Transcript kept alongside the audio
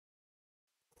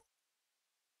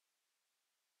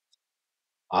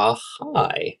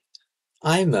Hi.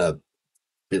 I'm a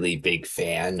really big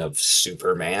fan of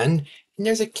Superman, and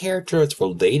there's a character that's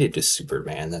related to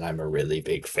Superman that I'm a really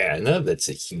big fan of. It's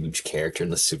a huge character in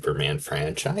the Superman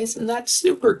franchise, and that's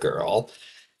Supergirl.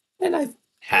 And I've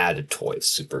had a toy of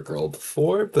Supergirl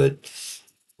before, but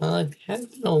it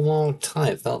hasn't been a long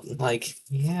time. I felt like,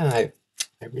 I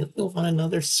really want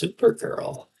another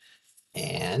Supergirl.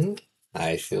 And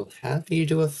I feel happy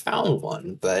to have found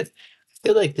one, but I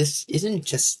feel like this isn't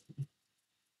just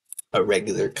a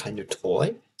regular kind of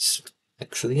toy. It's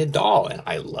actually a doll, and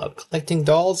I love collecting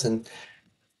dolls, and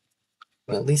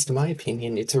well, at least in my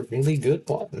opinion, it's a really good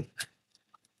one.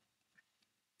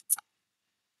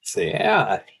 So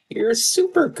yeah, here's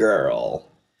Supergirl.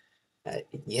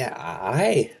 Yeah,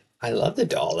 I love the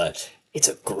doll. It's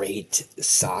a great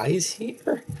size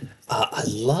here. I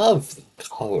love the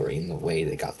coloring, the way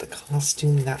they got the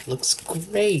costume. That looks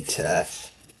great.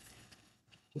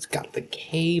 She's got the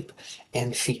cape,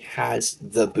 and she has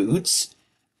the boots,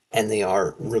 and they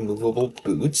are removable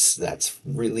boots. That's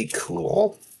really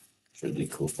cool. Really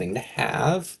cool thing to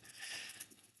have.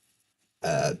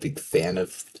 Big fan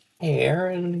of hair,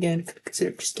 and again,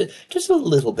 consider just a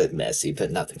little bit messy,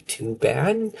 but nothing too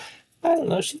bad. I don't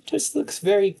know. She just looks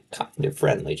very kind of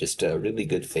friendly. Just a really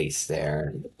good face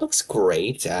there. Looks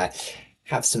great.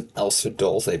 Have some Elsa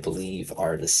dolls, I believe,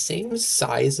 are the same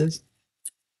size as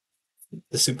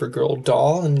the Supergirl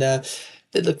doll, and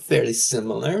they look fairly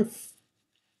similar.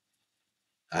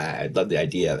 I love the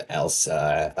idea of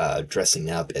Elsa dressing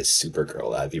up as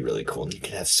Supergirl. That'd be really cool. And you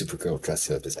could have Supergirl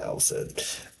dressing up as Elsa.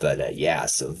 But yeah,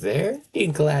 so very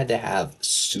glad to have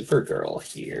Supergirl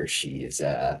here. She's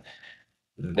a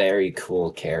very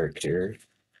cool character.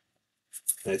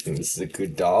 I think this is a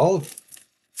good doll.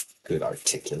 Good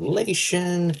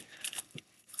articulation.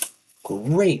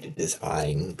 Great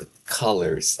design. The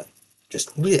colors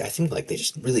just really, I think like they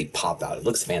just really pop out. It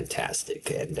looks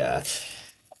fantastic. And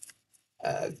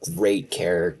great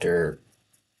character,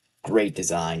 great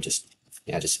design, just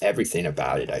everything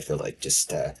about it. I feel like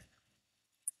just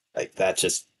like that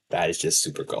is just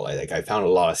super cool. I found a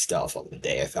lot of stuff on the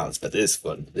day I found, but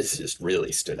this just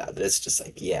really stood out. This just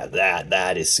like yeah,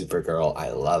 that is Supergirl. I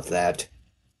love that.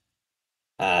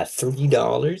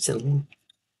 $3, and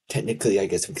technically I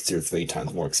guess we consider three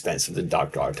times more expensive than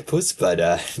Dr. Octopus, but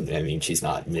I mean she's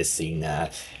not missing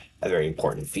a very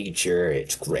important feature.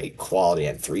 It's great quality,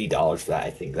 and $3 for that,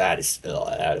 I think that is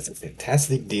a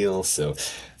fantastic deal. So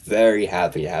very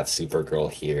happy to have Supergirl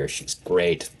here. She's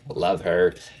great. Love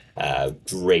her.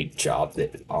 Great job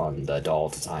on the doll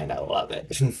design. I love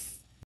it.